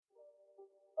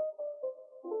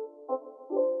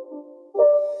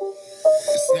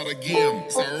not a game,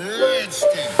 it's a rich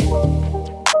thing.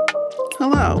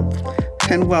 Hello,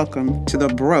 and welcome to The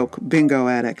Broke Bingo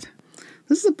Addict.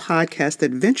 This is a podcast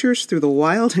that ventures through the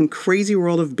wild and crazy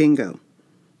world of bingo.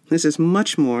 This is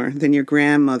much more than your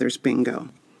grandmother's bingo.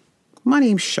 My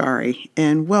name's Shari,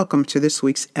 and welcome to this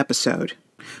week's episode,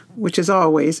 which as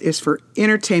always is for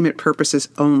entertainment purposes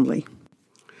only.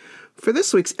 For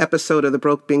this week's episode of The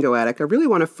Broke Bingo Addict, I really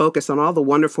want to focus on all the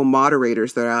wonderful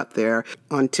moderators that are out there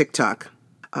on TikTok.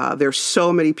 There's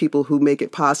so many people who make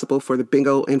it possible for the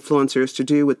bingo influencers to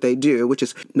do what they do, which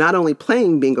is not only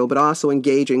playing bingo, but also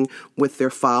engaging with their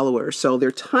followers. So there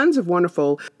are tons of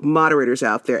wonderful moderators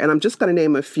out there, and I'm just going to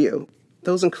name a few.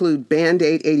 Those include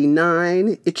Band-Aid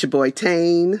 89, It's Your Boy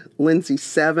Tane, Lindsay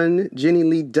 7, Jenny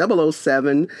Lee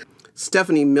 007,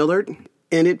 Stephanie Millard,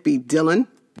 and It Be Dylan.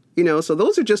 So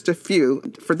those are just a few.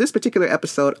 For this particular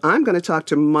episode, I'm going to talk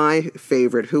to my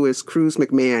favorite, who is Cruz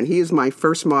McMahon. He is my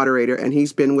first moderator, and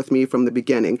he's been with me from the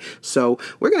beginning. So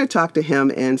we're going to talk to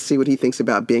him and see what he thinks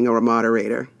about being a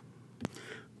moderator.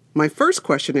 My first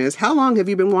question is, how long have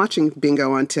you been watching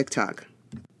bingo on TikTok?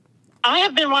 I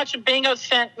have been watching bingo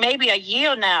since maybe a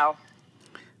year now.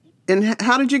 And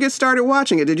how did you get started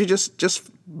watching it? Did you just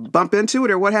bump into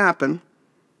it, or what happened?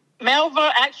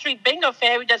 Melva, actually, Bingo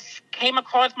Fairy just came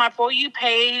across my For You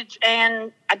page,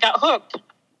 and I got hooked.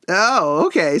 Oh,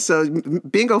 okay. So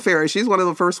Bingo Fairy, she's one of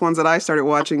the first ones that I started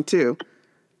watching, too.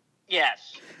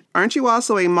 Yes. Aren't you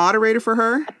also a moderator for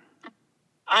her?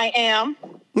 I am.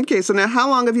 Okay, so now how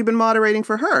long have you been moderating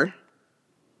for her?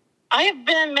 I have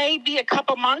been maybe a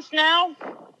couple months now.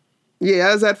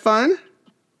 Yeah, is that fun?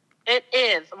 It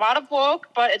is. A lot of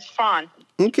work, but it's fun.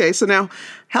 Okay, so now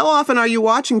how often are you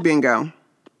watching bingo?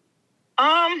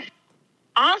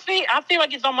 Honestly, I feel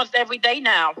like it's almost every day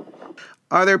now.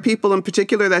 Are there people in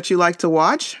particular that you like to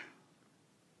watch?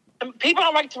 The people I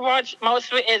like to watch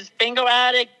mostly is Bingo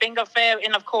Addict, Bingo Fairy,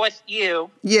 and of course you.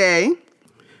 Yay.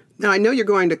 Now, I know you're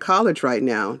going to college right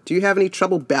now. Do you have any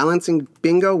trouble balancing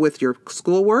bingo with your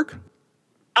schoolwork?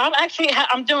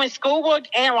 I'm doing schoolwork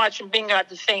and watching bingo at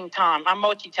the same time. I'm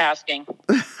multitasking.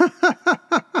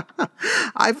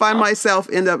 I find myself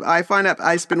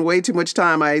I spend way too much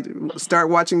time. I start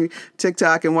watching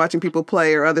TikTok and watching people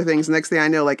play or other things. Next thing I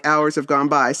know, like hours have gone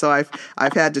by. So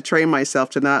I've had to train myself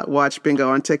to not watch bingo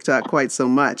on TikTok quite so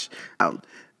much.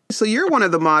 So you're one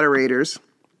of the moderators.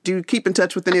 Do you keep in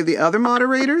touch with any of the other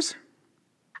moderators?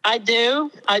 I do.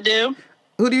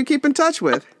 Who do you keep in touch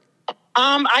with?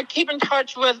 I keep in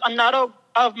touch with another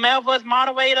of Melva's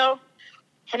moderator.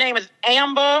 Her name is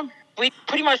Amber. We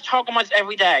pretty much talk almost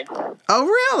every day. Oh,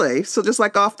 really? So just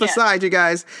like off the side, you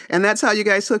guys, and that's how you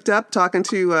guys hooked up, talking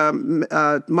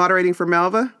to moderating for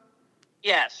Melva?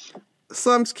 Yes.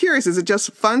 So I'm curious, is it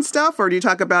just fun stuff, or do you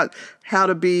talk about how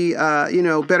to be,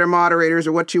 better moderators,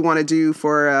 or what you want to do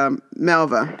for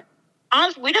Melva?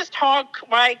 Honestly, we just talk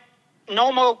like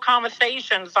normal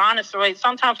conversations, honestly.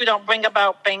 Sometimes we don't bring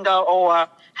about bingo or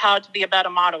how to be a better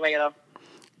moderator.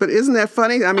 But isn't that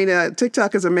funny? I mean,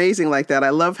 TikTok is amazing like that. I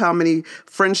love how many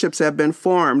friendships have been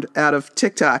formed out of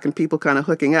TikTok and people kind of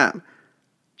hooking up.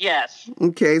 Yes.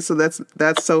 Okay, so that's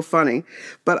so funny.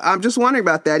 But I'm just wondering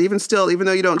about that. Even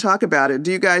though you don't talk about it,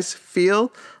 do you guys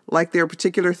feel like there are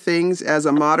particular things as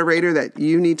a moderator that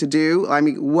you need to do? I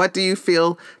mean, what do you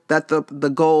feel that the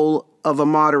goal of a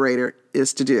moderator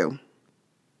is to do?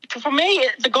 For me,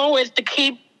 the goal is to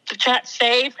keep the chat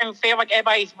safe and feel like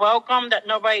everybody's welcome, that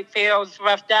nobody feels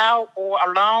left out or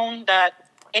alone, that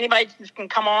anybody can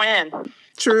come on in.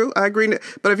 True, I agree.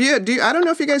 But I don't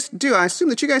know if you guys do. I assume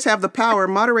that you guys have the power.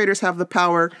 Moderators have the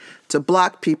power to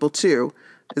block people too.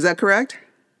 Is that correct?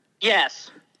 Yes.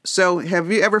 So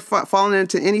have you ever fallen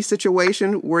into any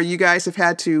situation where you guys have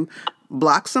had to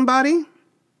block somebody?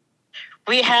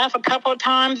 We have a couple of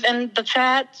times in the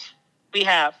chat. We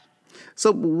have.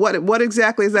 So what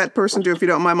exactly does that person do, if you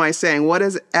don't mind my saying? What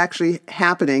is actually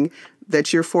happening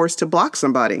that you're forced to block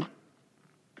somebody?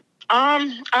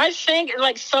 I think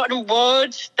like certain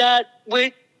words that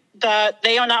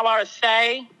they are not allowed to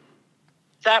say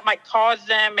that might cause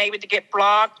them maybe to get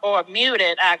blocked or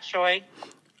muted, actually.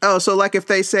 Oh, so like if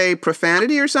they say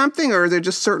profanity or something, or are there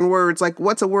just certain words? Like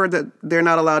what's a word that they're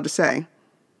not allowed to say?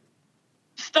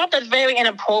 Stuff that's very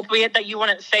inappropriate that you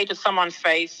wouldn't say to someone's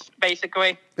face,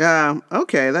 basically.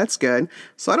 Okay, that's good.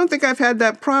 So I don't think I've had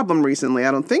that problem recently.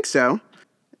 I don't think so.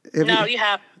 No, you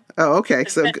have. Oh, okay.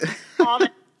 It's been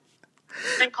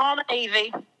calm and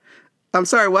easy. I'm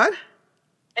sorry, what?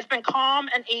 It's been calm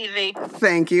and easy.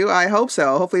 Thank you. I hope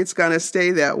so. Hopefully it's going to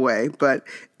stay that way. But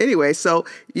anyway, so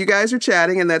you guys are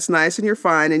chatting, and that's nice, and you're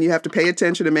fine, and you have to pay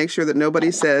attention to make sure that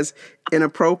nobody says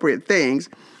inappropriate things.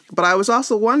 But I was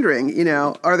also wondering,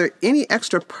 are there any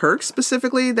extra perks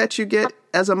specifically that you get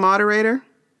as a moderator?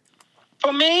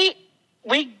 For me,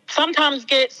 we sometimes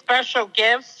get special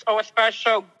gifts or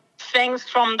special things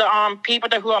from the people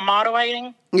who are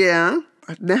moderating. Yeah.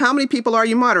 Now, how many people are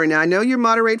you moderating? Now, I know you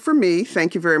moderate for me.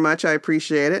 Thank you very much. I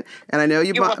appreciate it. And I know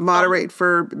you moderate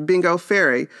for Bingo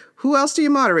Fairy. Who else do you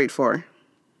moderate for?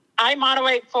 I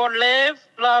moderate for Live,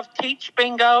 Love, Teach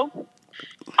Bingo.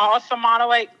 I also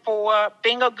moderate for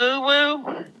Bingo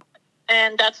Guru.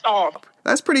 And that's all.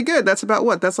 That's pretty good. That's about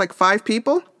what? That's like 5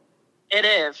 people? It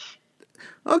is.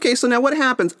 Okay, so now what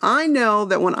happens? I know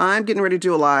that when I'm getting ready to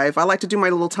do a live, I like to do my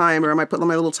little timer. I might put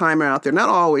my little timer out there. Not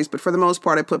always, but for the most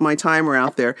part, I put my timer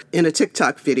out there in a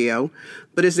TikTok video.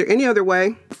 But is there any other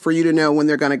way for you to know when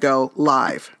they're going to go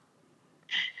live?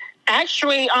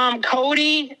 Actually,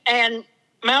 Cody and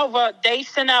Melva, they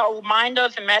send out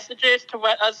reminders and messages to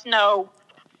let us know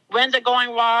when they're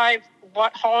going live,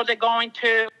 what hall they're going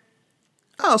to.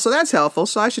 Oh, so that's helpful.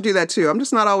 So I should do that too. I'm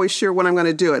just not always sure when I'm going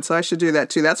to do it. So I should do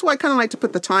that too. That's why I kind of like to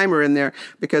put the timer in there,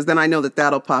 because then I know that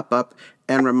that'll pop up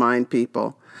and remind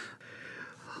people.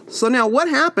 So now what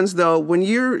happens though, when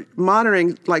you're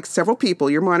monitoring like several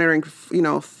people, you're monitoring,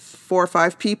 4 or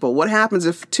 5 people. What happens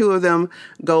if 2 of them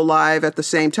go live at the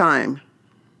same time?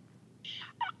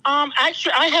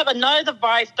 Actually, I have another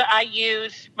device that I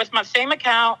use with my same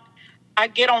account. I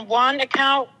get on one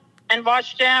account and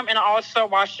watch them, and also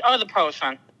watch the other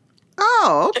person.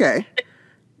 Oh, okay.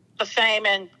 The same,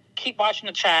 and keep watching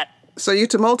the chat. So you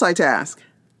to multitask?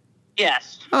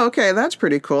 Yes. Oh, okay, that's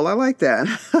pretty cool. I like that.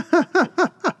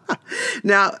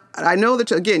 Now, I know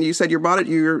that, again, you said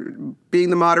you're being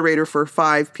the moderator for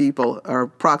 5 people, or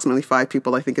approximately 5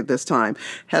 people, I think, at this time.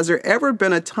 Has there ever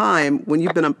been a time when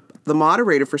you've been the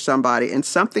moderator for somebody and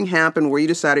something happened where you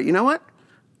decided, you know what?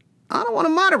 I don't want to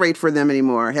moderate for them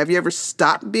anymore. Have you ever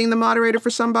stopped being the moderator for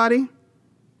somebody?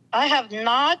 I have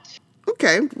not.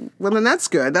 Okay. Well, then that's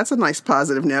good. That's a nice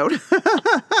positive note.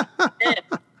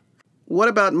 What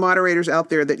about moderators out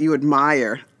there that you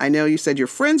admire? I know you said you're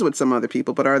friends with some other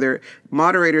people, but are there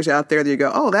moderators out there that you go,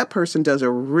 oh, that person does a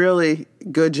really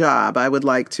good job. I would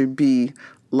like to be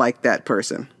like that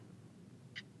person.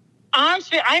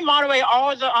 Honestly, I moderate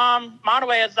all the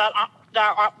moderators that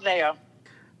are up there.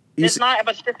 There's not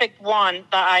a specific one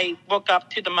that I look up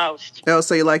to the most. Oh,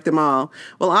 so you like them all.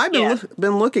 Well, I've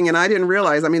been looking, and I didn't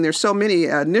realize. I mean, there's so many.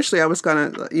 Initially, I was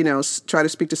going to, try to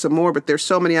speak to some more, but there's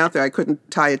so many out there, I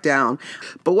couldn't tie it down.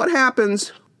 But what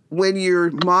happens when you're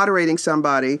moderating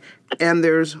somebody and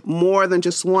there's more than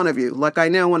just one of you? Like I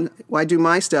know when I do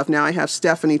my stuff now, I have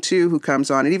Stephanie, too, who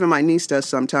comes on, and even my niece does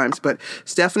sometimes. But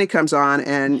Stephanie comes on,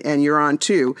 and you're on,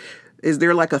 too. Is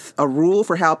there like a rule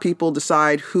for how people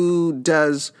decide who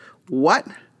does what?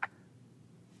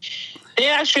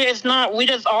 There actually is not. We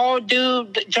just all do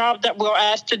the job that we're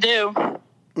asked to do.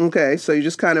 Okay, so you're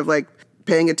just kind of like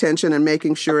paying attention and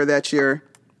making sure that you're,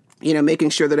 making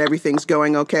sure that everything's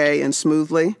going okay and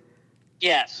smoothly?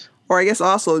 Yes. Or I guess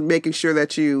also making sure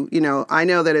that I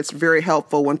know that it's very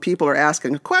helpful when people are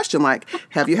asking a question like,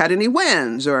 have you had any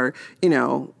wins? Or,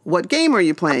 what game are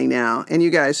you playing now? And you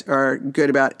guys are good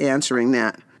about answering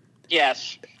that.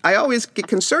 Yes. I always get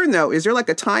concerned, though. Is there like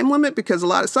a time limit? Because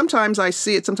sometimes I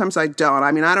see it, sometimes I don't.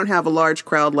 I mean, I don't have a large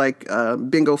crowd like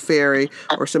Bingo Fairy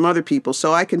or some other people,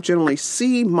 so I can generally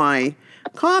see my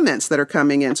comments that are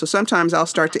coming in. So sometimes I'll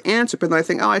start to answer, but then I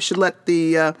think, I should let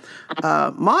the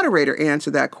moderator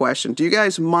answer that question. Do you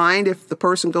guys mind if the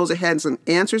person goes ahead and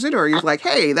answers it, or are you like,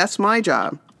 hey, that's my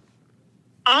job?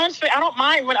 Honestly, I don't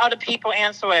mind when other people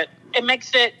answer it. It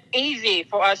makes it easy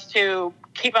for us to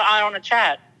keep an eye on the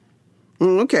chat.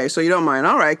 Okay, so you don't mind.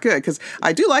 All right, good. Because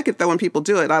I do like it, though, when people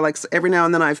do it. I like every now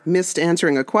and then I've missed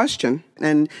answering a question,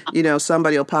 and,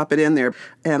 somebody will pop it in there.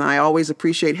 And I always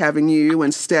appreciate having you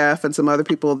and Steph and some other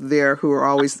people there who are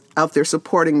always out there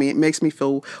supporting me. It makes me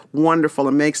feel wonderful.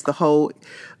 It makes the whole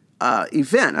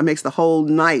event, it makes the whole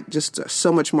night just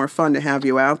so much more fun to have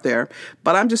you out there.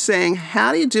 But I'm just saying,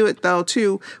 how do you do it, though,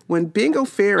 too, when Bingo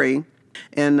Fairy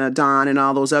and Don and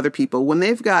all those other people, when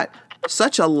they've got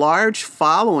such a large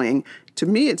following? To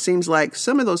me, it seems like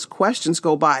some of those questions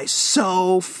go by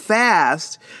so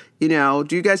fast. Do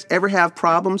you guys ever have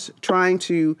problems trying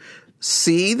to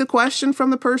see the question from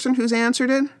the person who's answered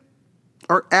it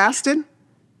or asked it?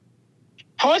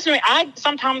 Personally, I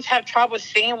sometimes have trouble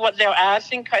seeing what they're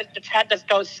asking because the chat just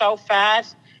goes so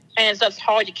fast and it's just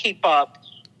hard to keep up.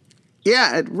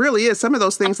 Yeah, it really is. Some of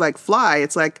those things like fly.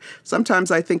 It's like sometimes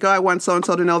I think, I want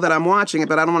so-and-so to know that I'm watching it,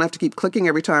 but I don't want to have to keep clicking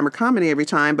every time or commenting every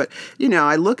time. But,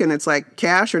 I look and it's like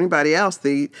Cash or anybody else,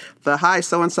 the hi,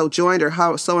 so-and-so joined, or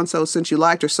how so-and-so since you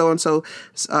liked, or so-and-so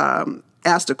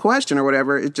asked a question or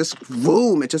whatever, it just,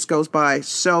 boom, it just goes by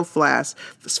so fast.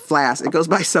 It goes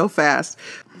by so fast.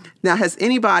 Now, has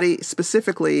anybody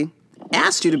specifically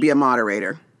asked you to be a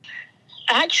moderator?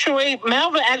 Actually,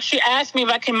 Melvin actually asked me if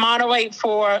I can moderate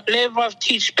for Live, Love,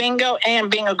 Teach Bingo and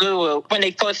Bingo Guru when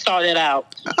they first started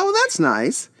out. Oh, that's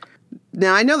nice.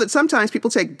 Now, I know that sometimes people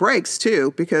take breaks,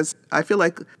 too, because I feel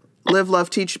like Live, Love,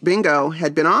 Teach Bingo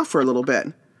had been off for a little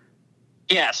bit.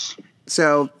 Yes.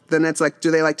 So then it's like,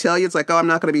 do they like tell you, it's like, oh, I'm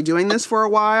not going to be doing this for a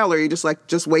while? Or you just like,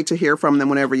 just wait to hear from them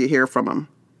whenever you hear from them?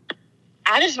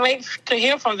 I just wait to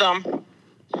hear from them.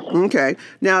 Okay.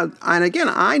 Now, and again,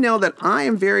 I know that I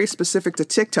am very specific to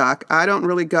TikTok. I don't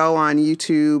really go on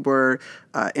YouTube or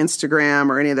Instagram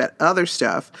or any of that other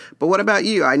stuff. But what about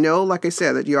you? I know, like I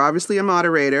said, that you're obviously a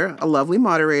moderator, a lovely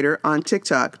moderator on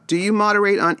TikTok. Do you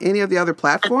moderate on any of the other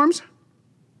platforms?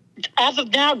 As of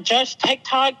now, just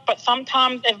TikTok. But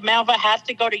sometimes if Melva has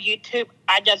to go to YouTube,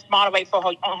 I just moderate for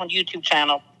her on her YouTube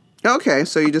channel. Okay.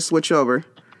 So you just switch over.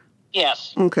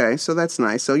 Yes. Okay, so that's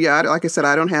nice. So yeah, like I said,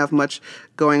 I don't have much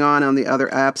going on the other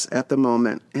apps at the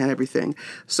moment and everything.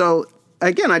 So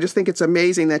again, I just think it's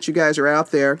amazing that you guys are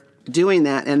out there doing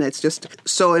that, and it's just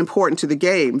so important to the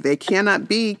game. They cannot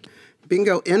be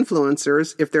bingo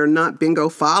influencers if they're not bingo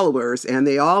followers, and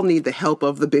they all need the help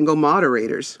of the bingo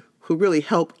moderators who really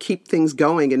help keep things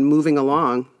going and moving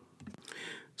along.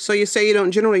 So you say you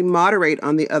don't generally moderate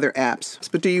on the other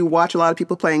apps, but do you watch a lot of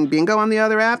people playing bingo on the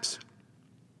other apps?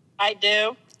 I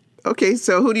do. Okay,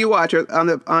 so who do you watch on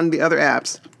the other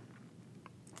apps?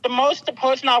 The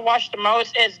person I watch the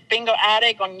most is Bingo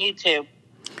Addict on YouTube.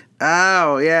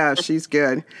 Oh, yeah, she's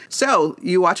good. So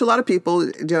you watch a lot of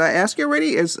people. Did I ask you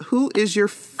already? Who is your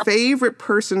favorite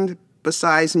person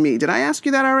besides me? Did I ask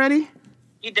you that already?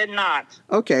 You did not.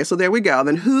 Okay, so there we go.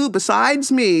 Then who,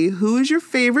 besides me, who is your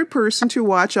favorite person to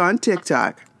watch on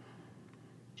TikTok?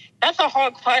 That's a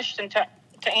hard question to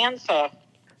answer.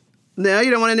 No,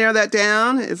 you don't want to narrow that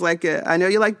down? It's like, I know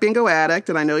you like Bingo Addict,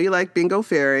 and I know you like Bingo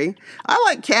Fairy. I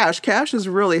like Cash. Cash is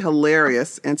really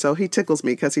hilarious, and so he tickles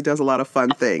me because he does a lot of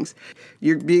fun things.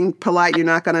 You're being polite. You're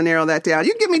not going to narrow that down.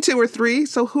 You can give me 2 or 3.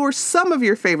 So who are some of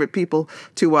your favorite people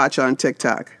to watch on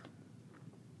TikTok?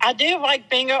 I do like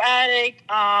Bingo Addict,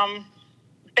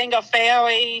 Bingo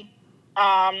Fairy,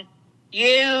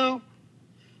 you,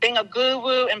 Bingo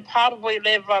Guru, and probably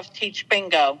Live, Love, Teach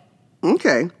Bingo.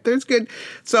 Okay, that's good.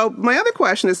 So my other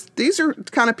question is, these are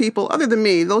kind of people, other than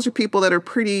me, those are people that are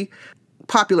pretty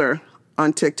popular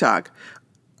on TikTok.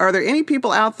 Are there any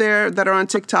people out there that are on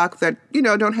TikTok that,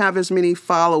 don't have as many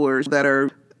followers that are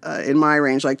in my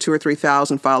range, like 2,000 or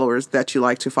 3,000 followers that you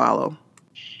like to follow?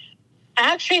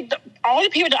 Actually, all the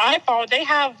people that I follow, they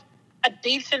have a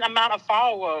decent amount of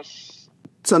followers.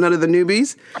 So none of the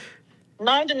newbies?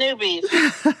 None of the newbies.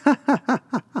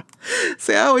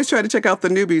 See, I always try to check out the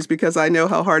newbies because I know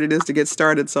how hard it is to get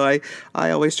started. So I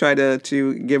always try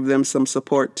to give them some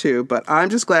support too. But I'm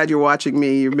just glad you're watching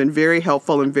me. You've been very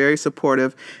helpful and very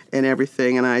supportive and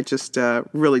everything. And I just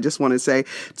really just want to say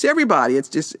to everybody, it's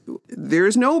just,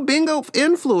 there's no bingo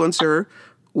influencer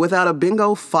without a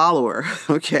bingo follower.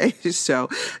 Okay. So,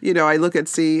 I look at,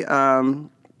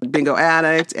 Bingo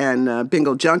Addict and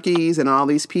Bingo Junkies and all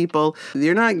these people.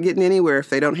 They're not getting anywhere if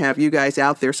they don't have you guys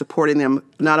out there supporting them,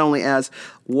 not only as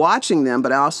watching them,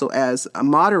 but also as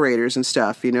moderators and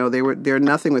stuff. They're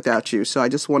nothing without you. So I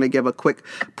just want to give a quick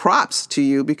props to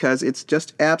you because it's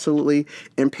just absolutely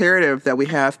imperative that we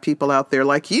have people out there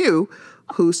like you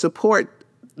who support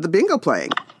the bingo playing.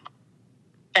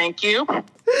 Thank you.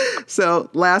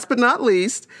 So last but not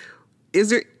least, is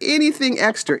there anything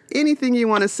extra, anything you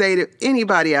want to say to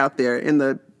anybody out there in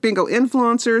the bingo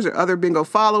influencers or other bingo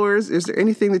followers? Is there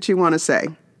anything that you want to say?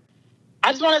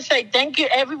 I just want to say thank you,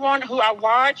 everyone who I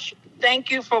watch. Thank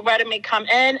you for letting me come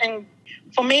in and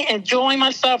for me enjoying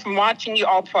myself and watching you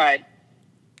all play.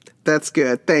 That's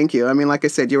good. Thank you. I mean, like I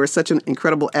said, you were such an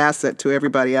incredible asset to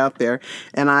everybody out there.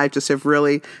 And I just have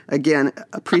really, again,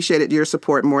 appreciated your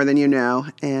support more than you know.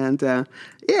 And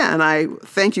and I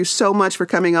thank you so much for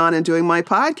coming on and doing my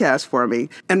podcast for me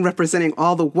and representing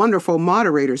all the wonderful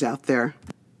moderators out there.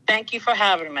 Thank you for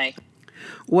having me.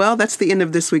 Well, that's the end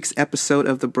of this week's episode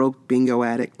of The Broke Bingo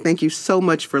Addict. Thank you so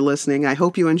much for listening. I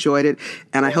hope you enjoyed it.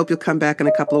 And I hope you'll come back in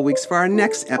a couple of weeks for our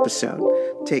next episode.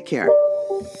 Take care.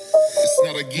 It's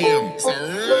not a game, it's a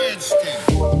rich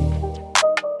thing.